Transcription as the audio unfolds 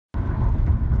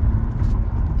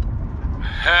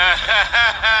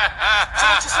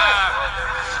what you saying?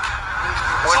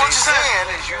 What he's saying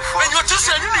is you fuck. Man, what you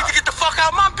saying? You need to get the fuck out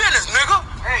of my business, nigga.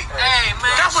 Hey,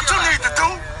 man. That's what you need to do.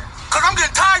 Cause I'm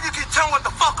getting tired. You keep telling what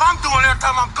the fuck I'm doing every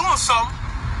time I'm doing something.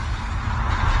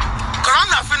 Cause I'm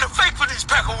not finna fake for these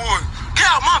pack of wood. Get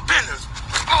out of my business.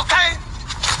 Okay?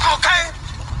 Okay?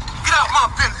 Get out of my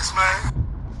business, man.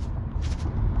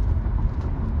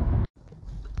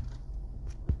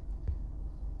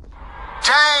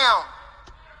 Damn.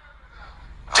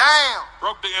 Damn.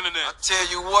 Broke the internet. I tell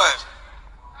you what.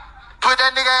 Put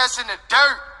that nigga ass in the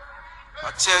dirt.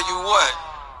 I tell you what.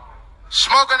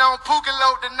 Smoking on Poole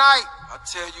tonight. I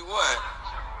tell you what.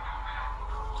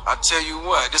 I tell you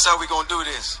what. This how we gonna do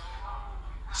this.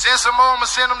 Send some more, I'ma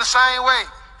send them the same way.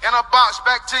 In a box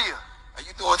back to you. Are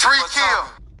you doing 3 kills?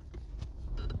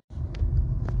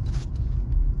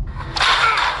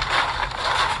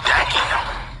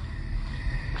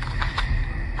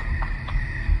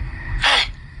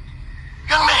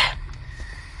 Young man,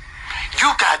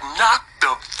 you got knocked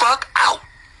the fuck out.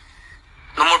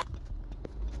 No more.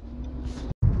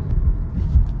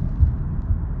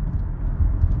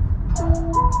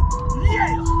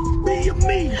 Yeah, be a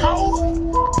me, ho.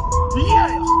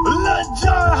 Yeah, Lil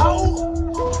John, ho.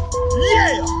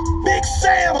 Yeah, Big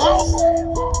Sam, ho.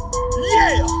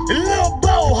 Yeah, Lil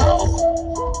Bo, ho.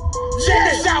 Check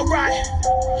this out, right?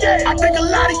 Yeah, I think a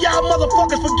lot of y'all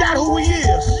motherfuckers forgot who he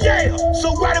is. Yeah,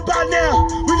 so right about now,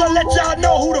 we gonna let y'all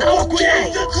know who the fuck we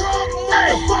is.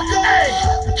 Hey, hey,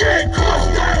 can't cross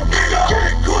that nigga,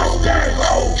 can't cross that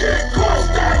hoe, can't cross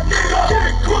that nigga,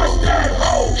 can't cross that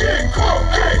hoe, can't cross,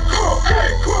 can't cross,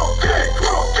 can't cross, can't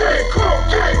cross, can't cross,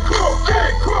 can't cross,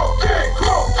 can't cross, can't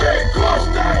cross, can't cross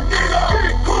that nigga,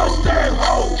 can't cross that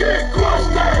hoe, can't cross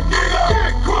that nigga,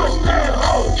 can't cross that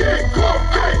hoe, can't cross,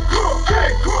 can't cross,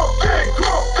 can't cross, can't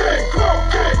cross, can't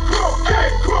cross, can't cross,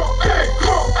 can't cross, can't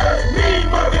cross, me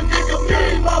mother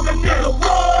nigga,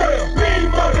 what? Me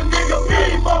mother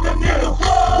nigga,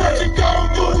 what? What you gon'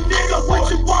 do, nigga? What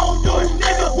you won't do,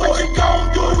 nigga? What you gon'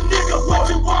 do, nigga? What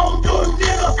you won't do,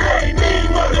 nigga? Hey, me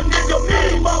mother nigga,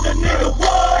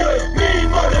 what? Me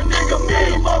mother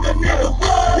nigga,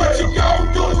 what? What you gon'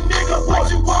 do, nigga? What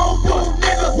you won't do,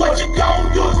 nigga? What you gon'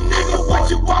 do, nigga? What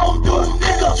you won't do,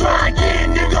 nigga? Try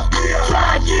again, nigga.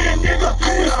 Try again, nigga.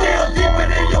 We still deeper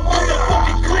in your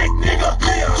motherfucking clique, nigga.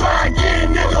 Try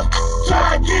again, nigga.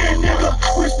 Try again, nigga.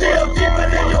 We still deeper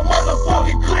in your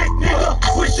motherfucking clique, nigga.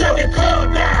 We shut the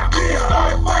club down.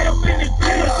 Start a fight up in this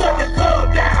bitch. Shut the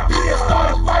club down.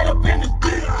 Start a fight up in this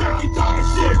bitch. Dirty talking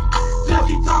shit.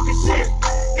 Dirty talking shit.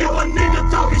 If a nigga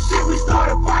talking shit, we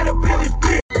start a fight up in this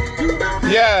bitch.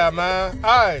 Yeah, man.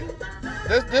 Alright.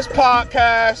 This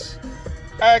podcast,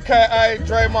 aka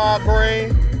Draymond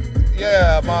Green.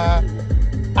 Yeah, man.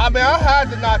 I mean, I had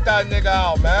to knock that nigga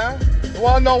out, man. You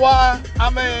wanna know why? I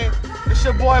mean, it's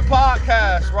your boy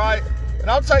podcast, right? And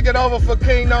I'm taking over for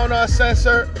Kingknown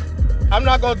Uncensored. I'm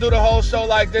not gonna do the whole show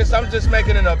like this. I'm just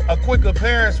making a quick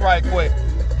appearance right quick.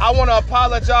 I wanna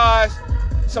apologize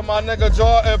to my nigga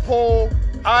Jordan Poole.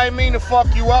 I ain't mean to fuck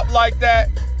you up like that,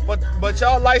 but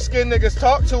y'all light-skinned niggas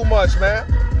talk too much, man.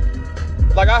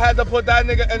 Like, I had to put that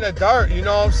nigga in the dirt, you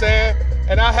know what I'm saying?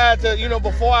 And I had to, you know,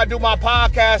 before I do my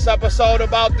podcast episode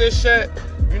about this shit,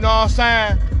 you know what I'm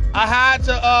saying? I had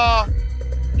to,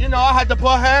 you know, I had to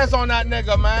put hands on that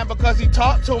nigga, man, because he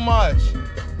talked too much.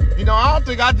 You know, I don't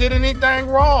think I did anything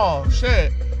wrong,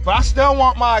 shit. But I still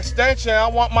want my extension. I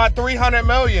want my $300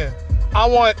 million. I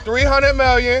want $300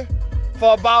 million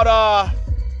for about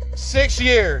 6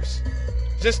 years.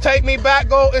 Just take me back,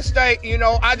 Golden State. You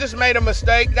know, I just made a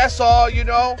mistake. That's all, you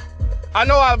know. I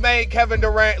know I made Kevin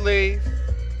Durant leave.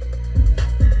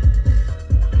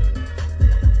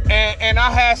 And I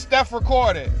had Steph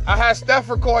record it. I had Steph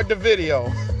record the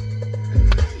video.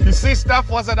 You see, Steph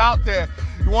wasn't out there.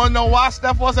 You want to know why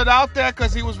Steph wasn't out there?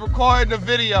 Because he was recording the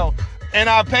video. And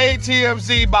I paid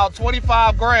TMZ about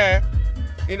 25 grand.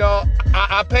 You know,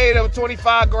 I paid them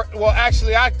 25 grand. Well,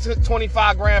 actually, I took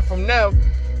 25 grand from them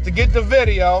to get the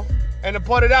video and to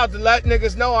put it out to let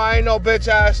niggas know I ain't no bitch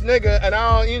ass nigga. And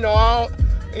I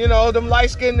don't, them light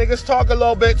skinned niggas talk a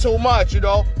little bit too much, you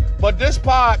know. But this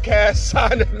podcast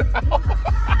signing out.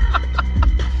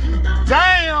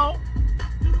 Damn.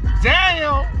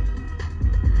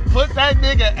 Put that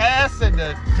nigga ass in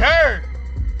the dirt.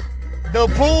 The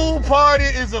pool party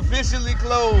is officially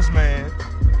closed, man.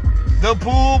 The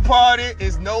pool party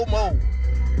is no more.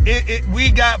 We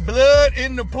got blood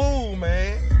in the pool,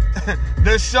 man.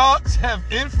 The sharks have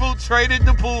infiltrated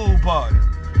the pool party.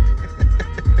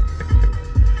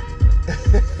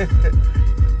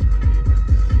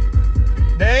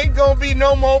 There ain't gonna be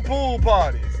no more pool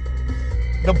parties.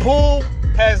 The pool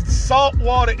has salt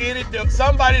water in it.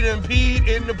 Somebody done peed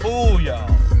in the pool, y'all.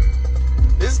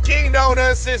 This is Kingknown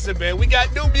Uncensored, man. We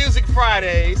got new music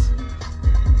Fridays.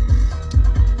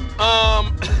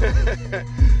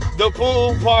 The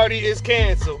pool party is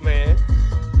canceled, man.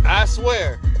 I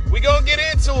swear. We gonna get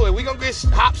into it. We gonna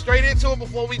hop straight into it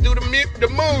before we do the music,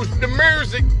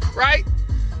 right?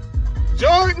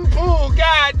 Jordan Poole,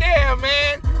 goddamn,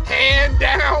 man. Hand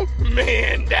down,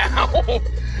 man down.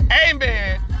 Hey,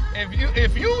 man,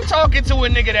 if you talking to a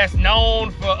nigga that's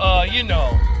known for,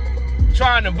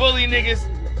 trying to bully niggas,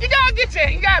 you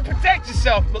gotta protect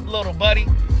yourself, little buddy.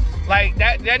 Like,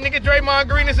 that nigga Draymond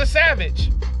Green is a savage.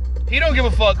 He don't give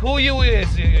a fuck who you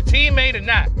is, your teammate or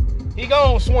not. He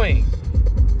gonna swing.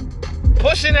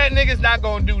 Pushing that nigga's not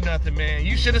gonna do nothing, man.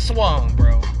 You should have swung,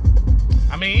 bro.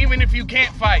 I mean, even if you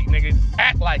can't fight, nigga,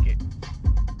 act like it.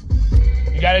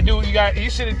 You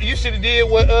should have did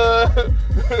what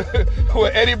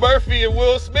what Eddie Murphy and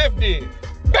Will Smith did.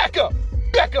 Back up.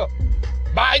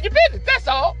 Mind your business. That's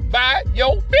all. Mind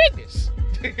your business.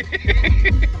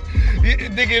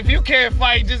 Nigga, if you can't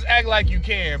fight, just act like you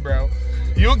can, bro.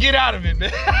 You'll get out of it,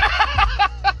 man.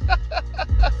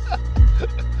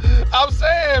 I'm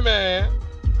saying, man,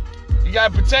 you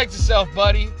gotta protect yourself,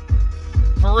 buddy.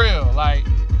 For real, like,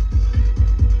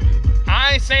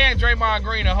 I ain't saying Draymond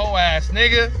Green a hoe ass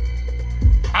nigga.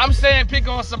 I'm saying pick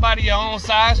on somebody your own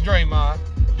size, Draymond.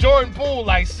 Jordan Poole,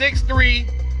 like 6'3",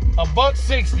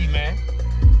 $160, man.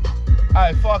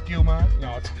 Alright, fuck you, man.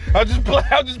 No, I'll just play.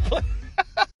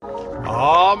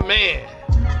 Oh, man.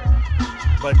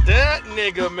 But that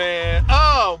nigga, man.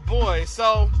 Oh, boy.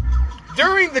 So,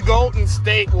 during the Golden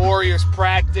State Warriors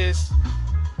practice,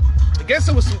 I guess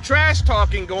there was some trash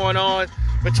talking going on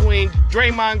between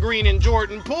Draymond Green and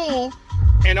Jordan Poole,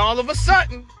 and all of a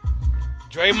sudden,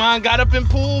 Draymond got up in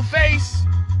Poole's face.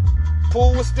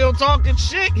 Poole was still talking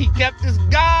shit. He kept his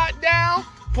guard down.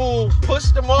 Poole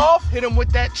pushed him off, hit him with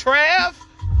that Trav.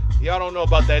 Y'all don't know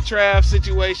about that Trav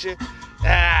situation.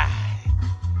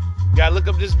 Gotta look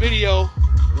up this video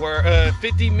where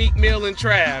 50 Meek Mill and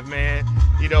Trav, man.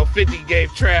 50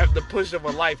 gave Trav the push of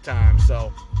a lifetime.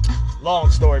 So, long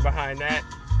story behind that.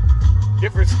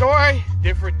 Different story,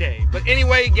 different day. But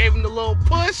anyway, gave him the little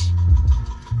push.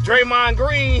 Draymond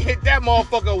Green hit that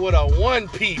motherfucker with a one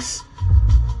piece.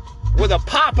 With a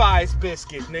Popeyes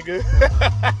biscuit, nigga.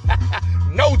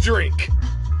 No drink.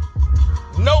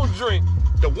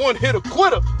 The one hitter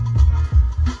quitter.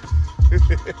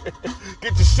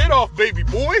 Get your shit off, baby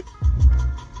boy.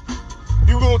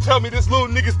 You gonna tell me this little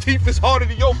nigga's teeth is harder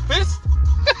than your fist?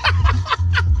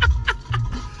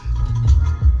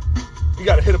 You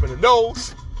gotta hit him in the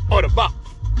nose or the mouth.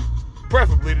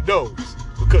 Preferably the nose,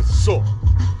 because it's sore.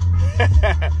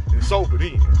 It's over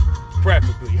then.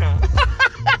 Preferably, huh?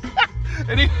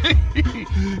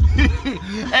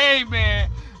 Hey, man,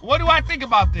 what do I think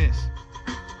about this?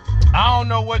 I don't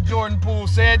know what Jordan Poole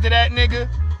said to that nigga,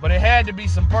 but it had to be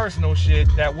some personal shit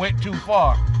that went too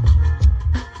far.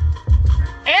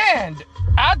 And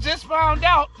I just found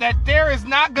out that there is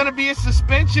not going to be a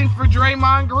suspension for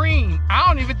Draymond Green. I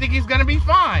don't even think he's going to be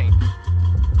fined.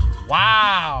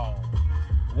 Wow.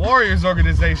 Warriors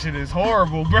organization is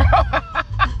horrible, bro.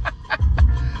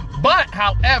 But,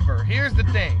 however, here's the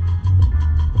thing.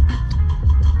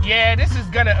 Yeah, this is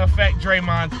going to affect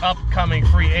Draymond's upcoming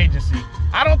free agency.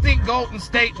 I don't think Golden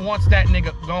State wants that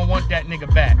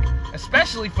nigga back,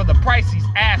 especially for the price he's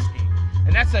asking.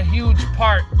 And that's a huge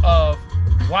part of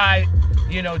why,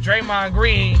 Draymond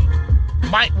Green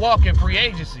might walk in free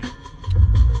agency.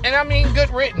 And I mean, good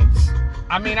riddance.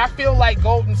 I mean, I feel like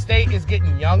Golden State is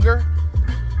getting younger.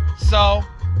 So,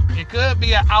 it could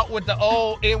be an out with the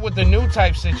old, in with the new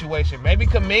type situation. Maybe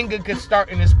Kuminga could start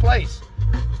in his place.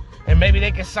 And maybe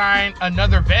they could sign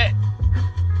another vet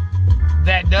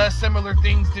that does similar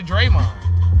things to Draymond.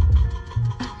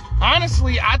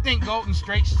 Honestly, I think Golden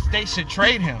State should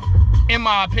trade him, in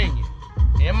my opinion.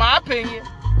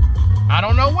 I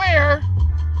don't know where,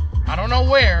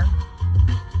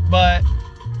 but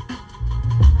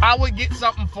I would get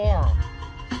something for him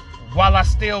while I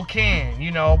still can,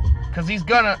 because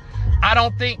I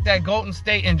don't think that Golden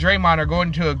State and Draymond are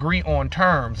going to agree on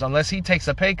terms unless he takes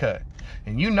a pay cut.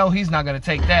 And he's not going to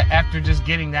take that after just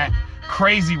getting that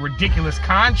crazy, ridiculous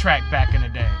contract back in the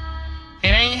day. It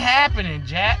ain't happening,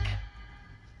 Jack.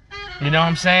 You know what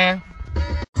I'm saying?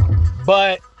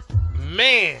 But,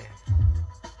 man,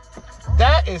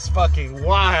 that is fucking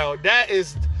wild. That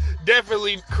is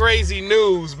definitely crazy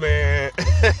news, man.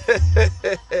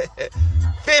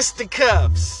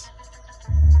 Fisticuffs.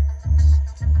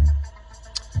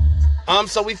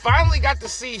 So we finally got to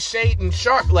see Shaden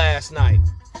Sharp last night.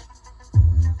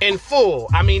 in full.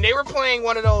 I mean, they were playing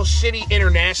one of those shitty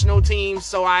international teams,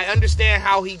 so I understand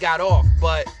how he got off,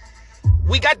 but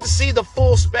we got to see the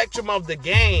full spectrum of the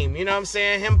game. You know what I'm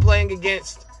saying? Him playing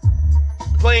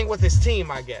with his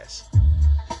team, I guess.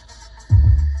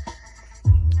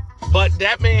 But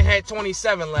that man had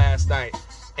 27 last night.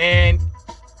 And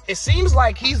it seems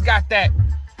like he's got that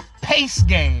pace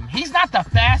game. He's not the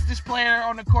fastest player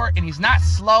on the court, and he's not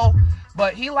slow,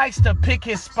 but he likes to pick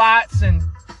his spots and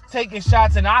take his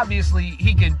shots, and obviously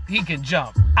he can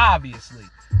jump. Obviously.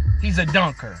 He's a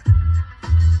dunker.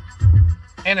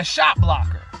 And a shot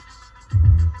blocker.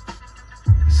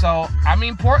 So, I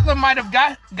mean, Portland might have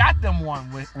got them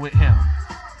one with him.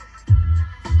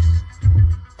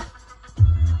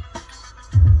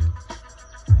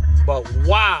 But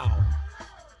wow.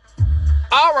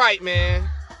 All right, man.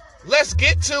 Let's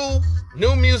get to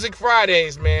New Music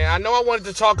Fridays, man. I know I wanted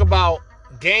to talk about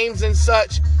games and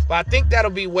such, but I think that'll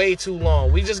be way too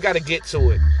long. We just got to get to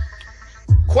it.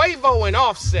 Quavo and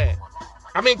Offset.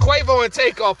 Quavo and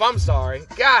Takeoff, I'm sorry.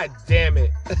 God damn it.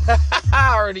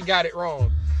 I already got it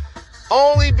wrong.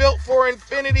 Only built for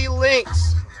infinity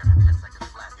links.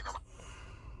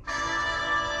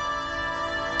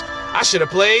 I should have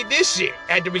played this shit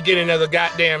at the beginning of the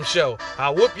goddamn show.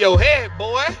 I'll whoop your head,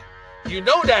 boy. You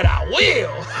know that I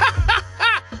will.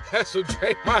 That's what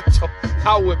Draymond told.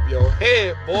 I'll whip your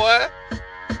head, boy.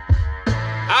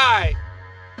 Alright.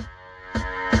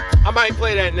 I might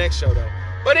play that next show, though.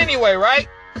 But anyway, right?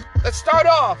 Let's start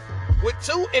off with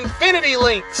 2 infinity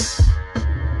links.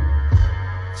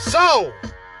 So,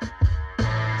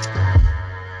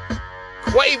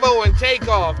 Quavo and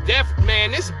Takeoff.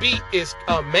 Man, this beat is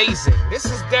amazing. This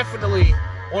is definitely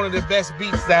one of the best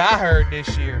beats that I heard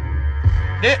this year.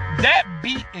 That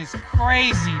beat is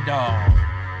crazy, dog.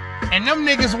 And them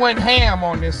niggas went ham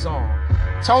on this song.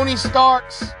 Tony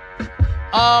Starks.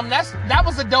 That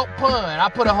was a dope pun. I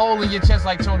put a hole in your chest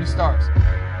like Tony Starks.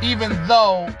 Even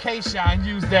though K-Shine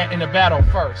used that in the battle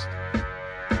first.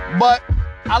 But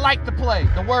I like the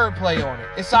word play on it.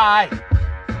 It's alright.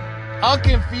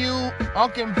 Unconfused,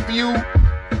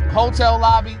 Hotel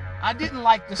Lobby. I didn't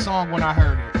like the song when I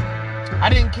heard it. I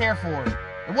didn't care for it.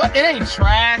 It ain't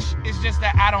trash. It's just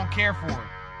that I don't care for it.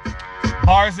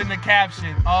 Bars in the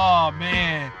caption. Oh,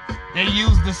 man. They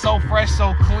used the So Fresh,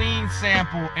 So Clean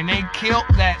sample, and they killed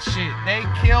that shit. They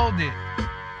killed it.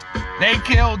 They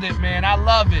killed it, man. I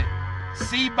love it.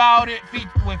 See Bout It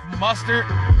with Mustard.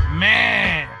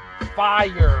 Man.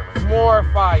 Fire. More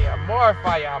fire. More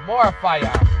fire. More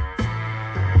fire.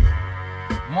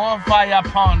 More fire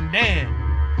upon dead.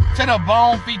 To the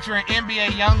Bone featuring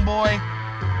NBA Youngboy.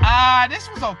 This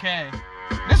was okay.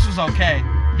 This was okay.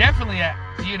 Definitely a,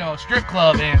 strip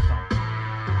club anthem.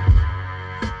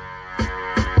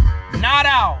 Not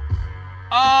Out.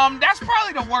 That's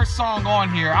probably the worst song on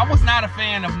here. I was not a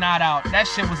fan of Not Out. That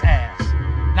shit was ass.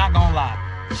 Not gonna lie.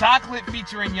 Chocolate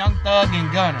featuring Young Thug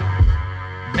and Gunna.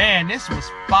 Man, this was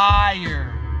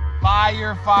fire.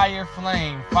 Fire, fire,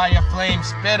 flame. Fire, flame,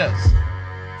 spitters.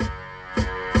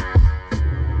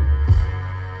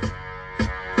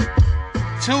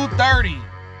 $230.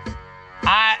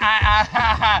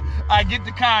 I get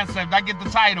the concept. I get the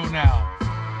title now.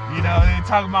 They're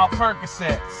talking about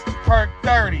Percocets, Perk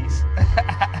 30s.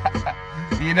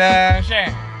 You know what I'm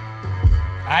saying?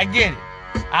 I get it.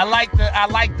 I like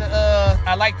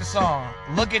the song.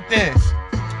 Look at this.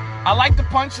 I like the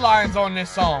punchlines on this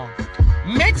song.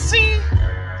 Mixy,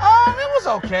 it was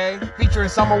okay. Featuring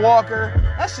Summer Walker.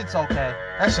 That shit's okay.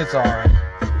 That shit's alright.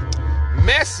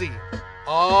 Messy.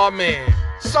 Oh man.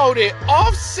 So did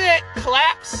Offset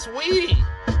clap Sweetie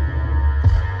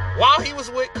while he was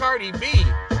with Cardi B?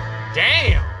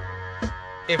 Damn.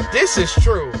 If this is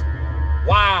true,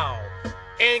 wow.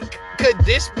 And could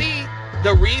this be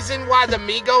the reason why the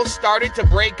Migos started to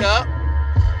break up?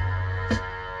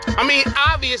 I mean,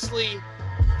 obviously,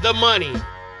 the money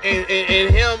and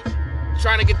him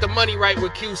trying to get the money right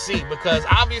with QC, because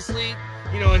obviously,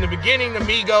 in the beginning, the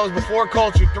Migos, before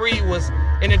Culture 3, was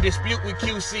in a dispute with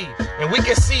QC, and we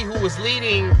can see who was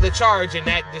leading the charge in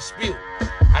that dispute.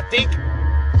 I think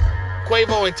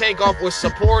Quavo and Takeoff was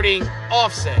supporting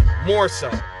Offset more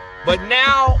so, but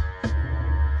now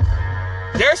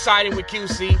they're siding with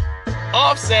QC.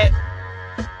 Offset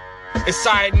is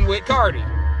siding with Cardi,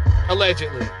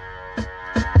 allegedly.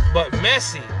 But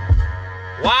Messy,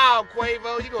 wow,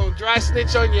 Quavo, you gonna dry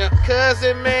snitch on your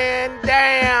cousin, man?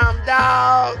 Damn,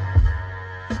 dog.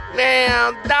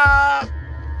 Damn, dog.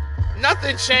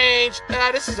 Nothing changed.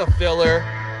 This is a filler.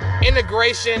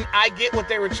 Integration, I get what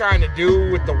they were trying to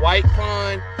do with the white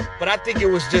pun, but I think it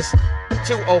was just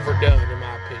too overdone, in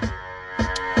my opinion.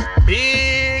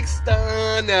 Big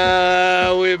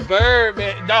Stunner with with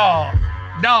Birdman.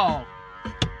 Dog.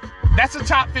 That's a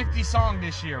top 50 song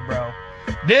this year, bro.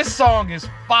 This song is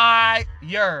fire.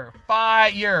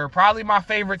 Probably my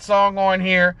favorite song on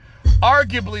here.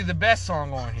 Arguably the best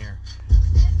song on here.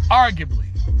 Arguably.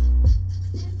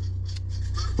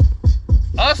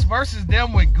 Us versus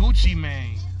Them with Gucci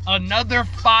Mane. Another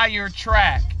fire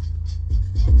track.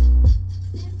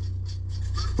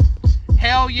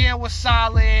 Hell Yeah was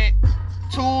solid.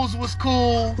 Tools was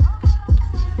cool.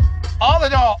 All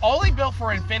in all, Only Built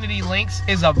for Infinity Links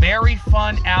is a very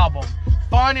fun album.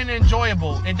 Fun and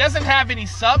enjoyable. It doesn't have any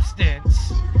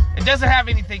substance. It doesn't have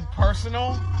anything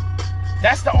personal.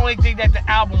 That's the only thing that the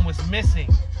album was missing.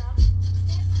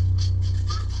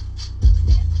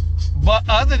 But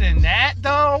other than that,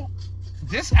 though,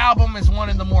 this album is one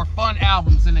of the more fun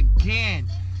albums. And again,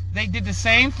 they did the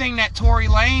same thing that Tory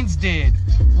Lanez did,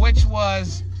 which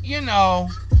was,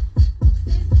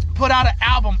 put out an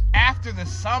album after the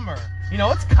summer.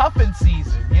 It's cuffing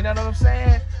season. You know what I'm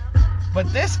saying?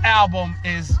 But this album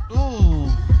is,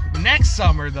 next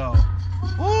summer though.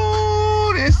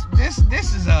 This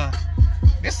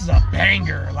is a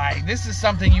banger. Like, this is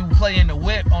something you play in the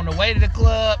whip on the way to the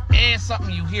club and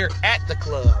something you hear at the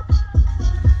club.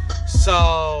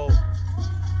 So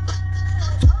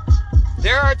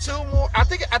there are two more. I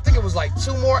think it was like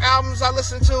two more albums I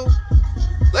listened to.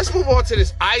 Let's move on to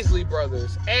this Isley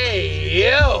Brothers. Hey,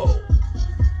 yo.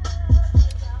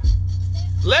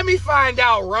 Let me find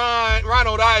out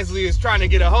Ronald Isley is trying to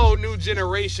get a whole new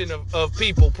generation of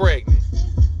people pregnant.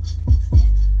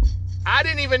 I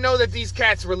didn't even know that these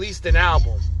cats released an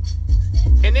album.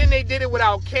 And then they did it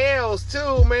without Kels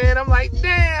too, man. I'm like,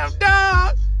 damn,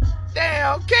 dog.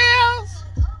 Damn, Kels.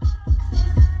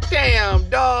 Damn,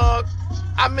 dog.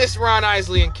 I miss Ron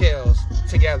Isley and Kels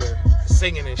together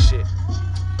singing and shit.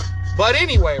 But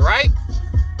anyway, right?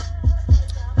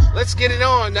 Let's get it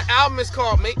on. The album is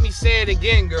called Make Me Say It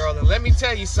Again, Girl. And let me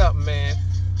tell you something, man.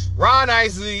 Ron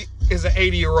Isley is an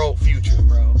 80-year-old Future,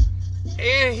 bro.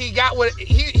 And he got what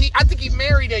I think he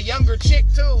married a younger chick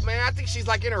too, man. I think she's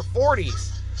like in her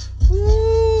 40s.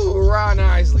 Ooh, Ron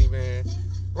Isley, man.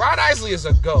 Ron Isley is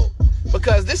a GOAT.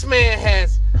 Because this man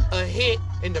has a hit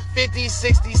in the 50s,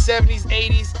 60s, 70s,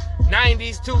 80s,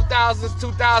 90s, 2000s,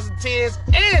 2010s,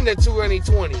 and the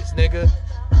 2020s, nigga.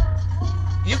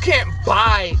 You can't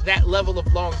buy that level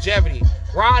of longevity.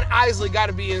 Ron Isley got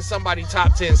to be in somebody's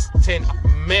top 10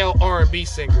 male R&B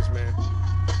singers, man.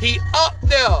 He up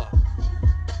there.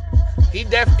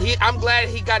 I'm glad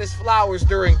he got his flowers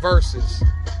during verses.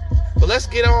 But let's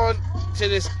get on to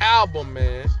this album,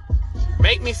 man.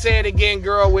 Make Me Say It Again,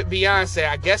 Girl with Beyonce.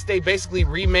 I guess they basically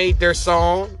remade their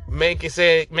song, Make Me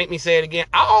Say It Again.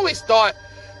 I always thought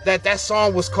that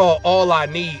song was called All I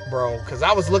Need, bro, because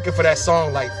I was looking for that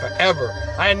song like forever.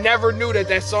 I never knew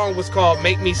that song was called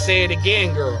Make Me Say It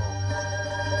Again, Girl.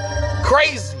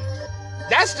 Crazy.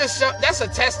 That's a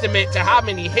testament to how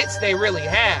many hits they really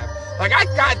have. Like, I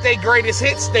got their greatest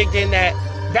hits thinking that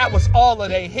was all of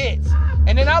their hits.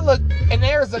 And then I look, and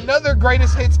there's another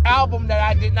greatest hits album that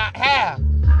I did not have.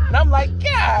 And I'm like,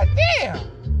 God damn.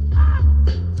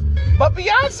 But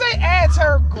Beyonce adds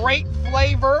her great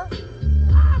flavor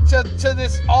to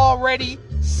this already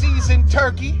seasoned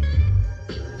turkey.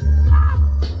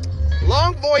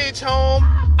 Long Voyage Home.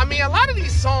 I mean, a lot of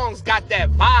these songs got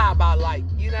that vibe I like.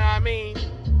 You know what I mean?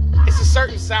 It's a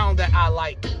certain sound that I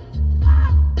like.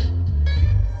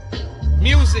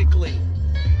 Musically.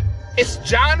 It's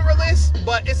genreless,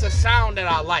 but it's a sound that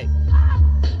I like.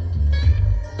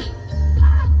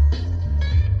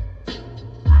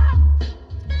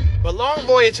 But Long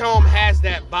Voyage Home has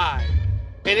that vibe.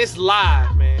 And it's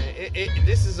live, man.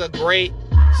 This is a great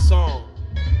song.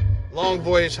 Long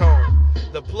Voyage Home.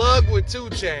 The Plug with 2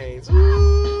 Chainz.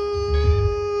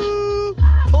 Ooh.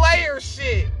 Player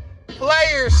shit.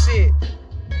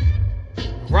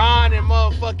 Ron and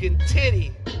motherfucking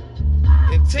Titty.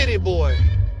 And Titty Boy.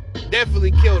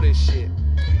 Definitely kill this shit.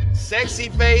 Sexy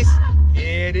Face.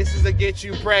 Yeah, this is a Get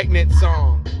You Pregnant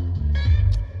song.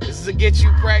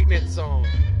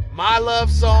 My Love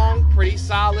Song, pretty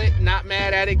solid. Not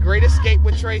mad at it. Great Escape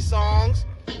with Trey Songz.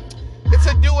 It's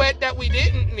a duet that we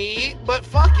didn't need, but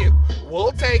fuck it.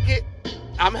 We'll take it.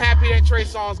 I'm happy that Trey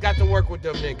Songz got to work with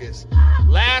them niggas.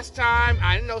 Last time,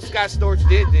 I didn't know Scott Storch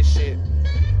did this shit.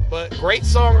 But great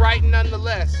songwriting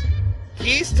nonetheless.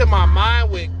 Keys to My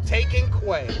Mind with Taking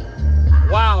Quay.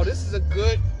 Wow, this is a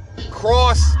good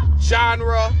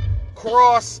cross-genre,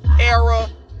 cross-era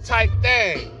type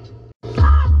thing.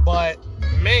 But,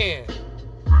 man.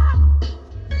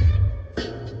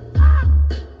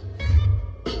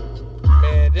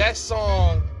 Man, that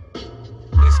song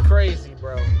is crazy,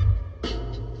 bro.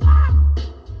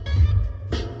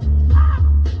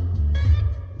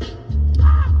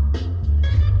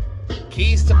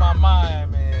 my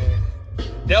mind, man.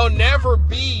 They'll never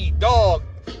be, dog.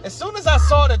 As soon as I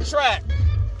saw the track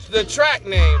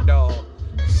name, dog.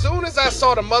 As soon as I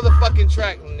saw the motherfucking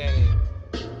track name,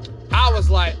 I was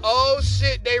like, oh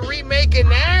shit, they remaking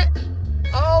that?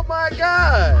 Oh my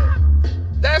God.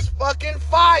 That's fucking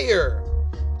fire.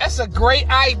 That's a great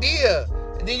idea.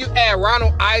 And then you add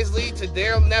Ronald Isley to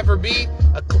There'll Never Be,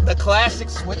 the classic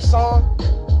Switch song.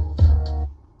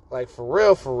 Like, for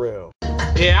real.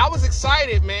 Yeah, I was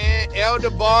excited, man. El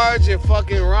DeBarge and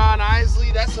fucking Ron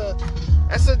Isley. That's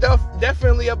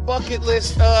definitely a bucket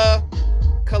list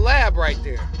collab right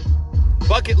there.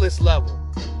 Bucket list level.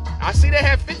 I see they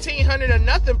have 1,500 or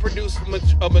Nothing produced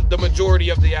the majority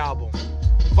of the album.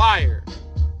 Fire.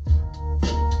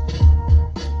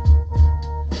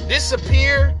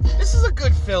 Disappear. This is a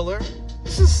good filler.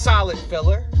 This is solid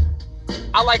filler.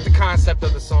 I like the concept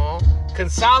of the song.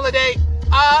 Consolidate.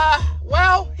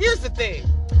 Well, here's the thing.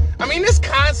 I mean, this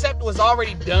concept was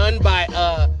already done by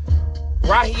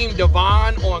Raheem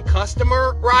Devon on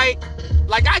Customer, right?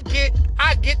 Like, I get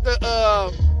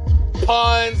the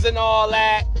puns and all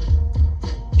that.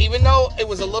 Even though it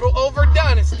was a little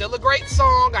overdone, it's still a great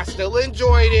song. I still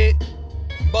enjoyed it.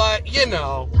 But, you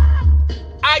know,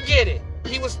 I get it.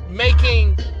 He was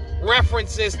making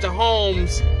references to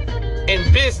homes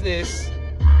and business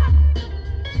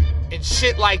and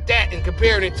shit like that and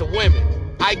comparing it to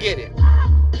women. I get it.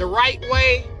 The Right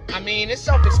Way, I mean, it's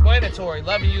self-explanatory.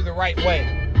 Loving You the Right Way.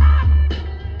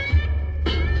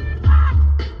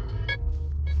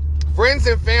 Friends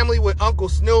and Family with Uncle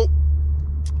Snoop.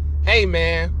 Hey,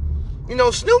 man. You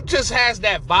know, Snoop just has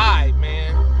that vibe,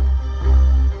 man.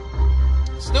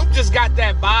 Snoop just got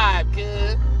that vibe,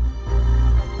 kid.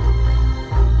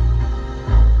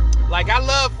 Like, I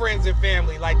love Friends and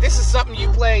Family. Like, this is something you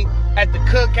play at the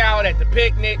cookout, at the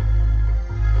picnic.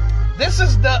 This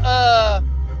is the,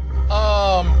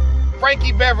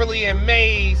 Frankie Beverly and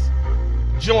Maze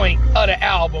joint of the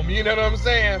album. You know what I'm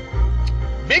saying?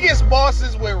 Biggest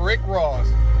Bosses with Rick Ross.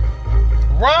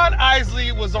 Ron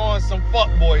Isley was on some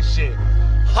fuckboy shit.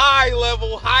 High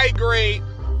level, high grade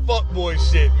fuckboy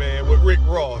shit, man, with Rick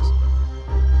Ross.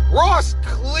 Ross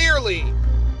clearly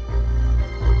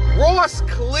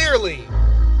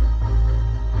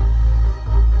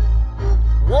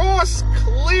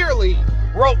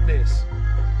wrote this.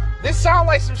 This sounds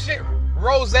like some shit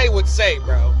Rose would say,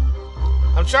 bro.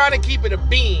 I'm trying to keep it a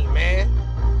beam, man.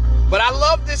 But I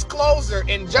love this closer,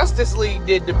 and Justice League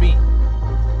did the beat.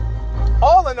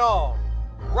 All in all,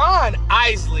 Ron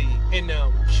Isley and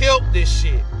them killed this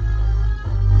shit.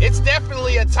 It's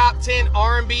definitely a top 10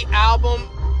 R&B album.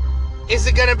 Is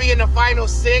it gonna be in the final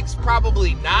 6?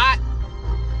 Probably not.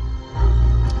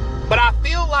 But I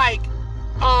feel like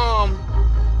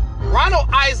Ronald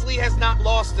Isley has not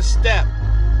lost a step.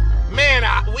 Man,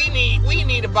 we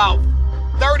need about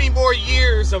 30 more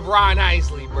years of Ron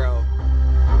Isley, bro.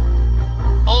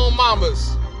 Oh,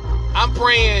 mamas. I'm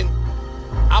praying,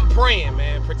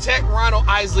 man. Protect Ronald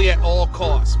Isley at all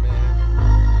costs, man.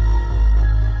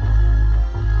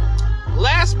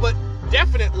 Last but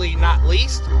definitely not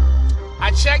least,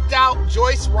 I checked out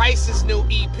Joyce Rice's new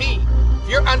EP. If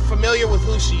you're unfamiliar with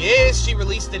who she is, she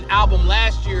released an album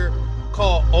last year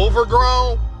called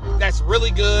Overgrown. That's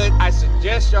really good. I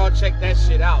suggest y'all check that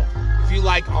shit out if you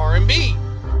like R&B.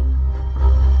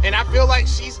 And I feel like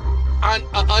she's an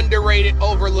underrated,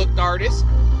 overlooked artist.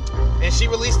 And she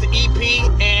released the EP,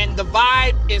 and the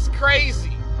vibe is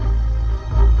crazy.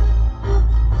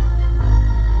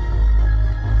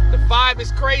 The vibe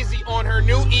is crazy on her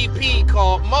new EP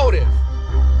called Motive.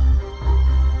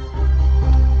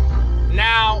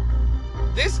 Now,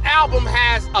 this album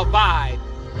has a vibe.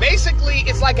 Basically,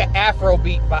 it's like an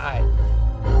Afrobeat vibe.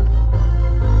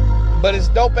 But it's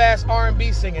dope-ass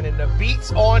R&B singing, and the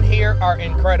beats on here are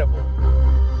incredible.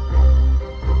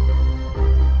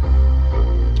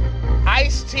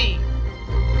 Ice-T,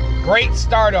 great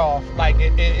start off. Like,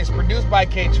 it's produced by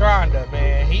K-Tronda,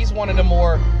 man. He's one of the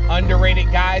more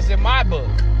underrated guys in my book.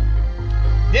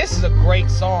 This is a great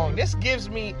song. This gives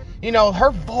me, you know,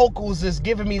 her vocals is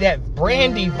giving me that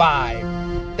Brandy vibe.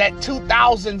 That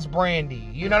 2000s Brandy.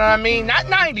 You know what I mean? Not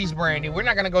 90s Brandy. We're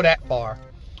not going to go that far.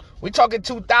 We're talking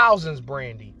 2000s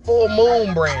Brandy. Full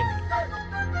Moon Brandy.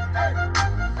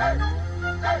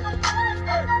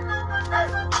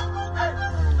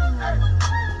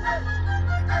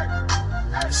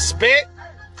 Spit.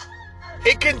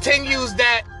 It continues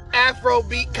that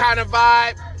Afrobeat kind of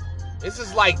vibe. This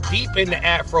is like deep in the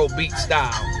Afrobeat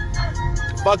style.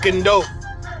 Fucking dope.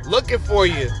 Looking for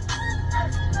you.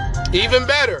 Even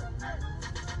better.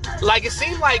 Like, it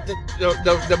seemed like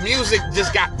the music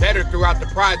just got better throughout the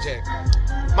project.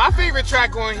 My favorite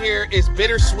track on here is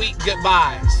Bittersweet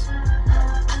Goodbyes.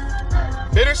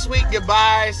 Bittersweet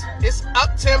Goodbyes. It's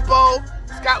up-tempo.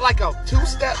 It's got like a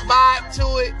two-step vibe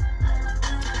to it.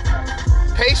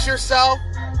 Pace yourself.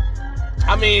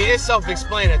 I mean, it's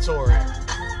self-explanatory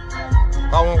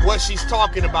on what she's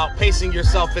talking about, pacing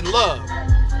yourself in love.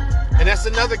 And that's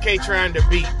another K-Tron to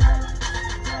beat.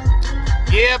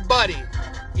 Yeah, buddy.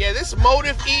 Yeah, this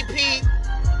Motive EP,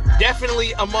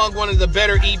 definitely among one of the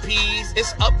better EPs.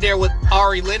 It's up there with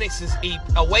Ari Lennox's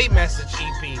Away Message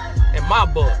EP in my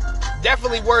book.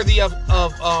 Definitely worthy of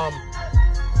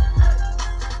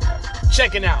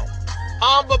checking out.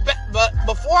 But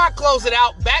before I close it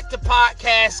out, back to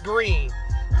Podcast Green.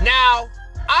 Now,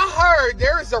 I heard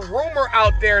there is a rumor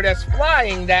out there that's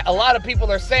flying that a lot of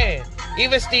people are saying,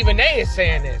 even Stephen A is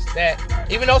saying this, that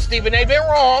even though Stephen A been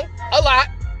wrong a lot,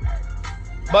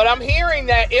 but I'm hearing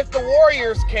that if the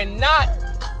Warriors cannot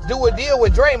do a deal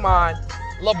with Draymond,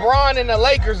 LeBron and the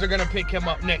Lakers are going to pick him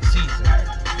up next season.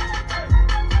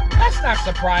 That's not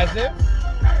surprising.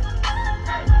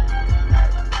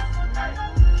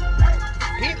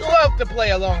 He'd love to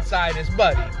play alongside his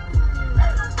buddy.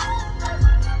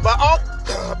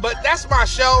 But that's my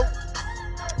show.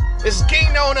 This is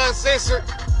Kingknown Uncensored.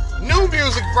 New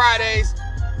Music Fridays.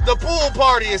 The pool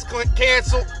party is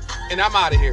canceled, and I'm out of here.